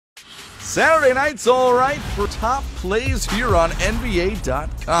Saturday night's all right for top plays here on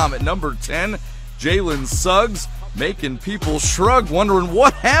NBA.com. At number 10, Jalen Suggs, making people shrug, wondering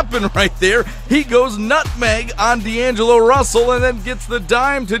what happened right there. He goes nutmeg on D'Angelo Russell and then gets the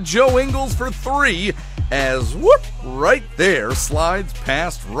dime to Joe Ingles for 3 as whoop, right there slides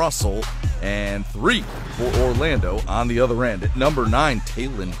past Russell and 3 for Orlando on the other end. At number 9,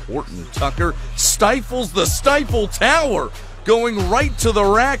 Talen Horton-Tucker stifles the Stifle Tower, going right to the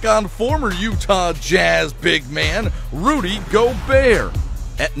rack on former Utah Jazz big man Rudy Gobert.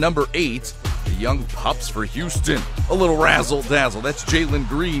 At number 8, the young pups for Houston, a little razzle-dazzle. That's Jalen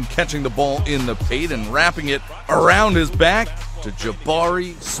Green catching the ball in the paint and wrapping it around his back to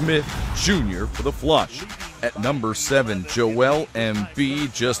Jabari Smith Jr. for the flush. At number 7, Joel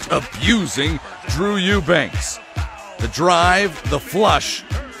Embiid just abusing Drew Eubanks. The drive, the flush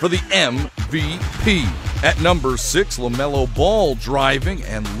for the MVP. At number 6, LaMelo Ball driving,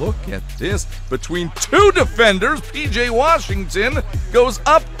 and look at this. Between 2 defenders, P.J. Washington goes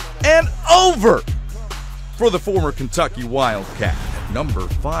up and over for the former Kentucky Wildcat. At number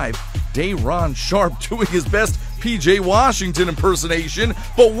 5, Day'Ron Sharpe doing his best P.J. Washington impersonation,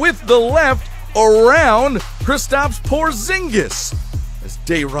 but with the left around Kristaps Porzingis as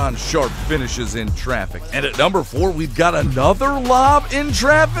Day'Ron Sharpe finishes in traffic. And at number 4, we've got another lob in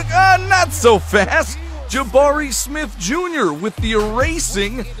traffic. Not so fast. Jabari Smith Jr. with the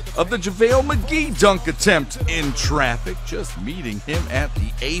erasing of the JaVale McGee dunk attempt in traffic, just meeting him at the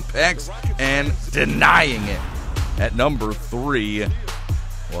apex and denying it. At number 3,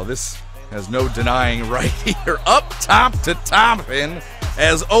 well, this has no denying right here. Up top to Toppin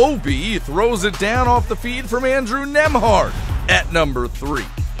as Obi throws it down off the feed from Andrew Nembhard. At number 3.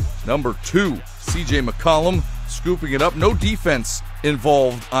 Number 2, CJ McCollum scooping it up. No defense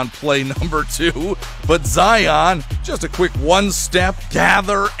involved on play number 2, but Zion, just a quick one-step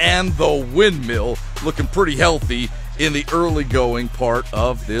gather and the windmill, looking pretty healthy in the early going part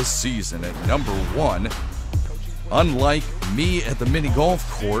of this season. At number 1, unlike me at the mini golf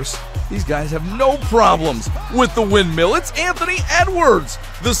course, these guys have no problems with the windmill. It's Anthony Edwards,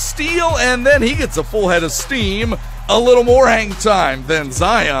 the steal, and then he gets a full head of steam. A little more hang time than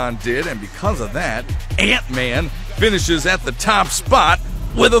Zion did, and because of that, Ant-Man finishes at the top spot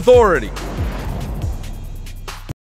with authority.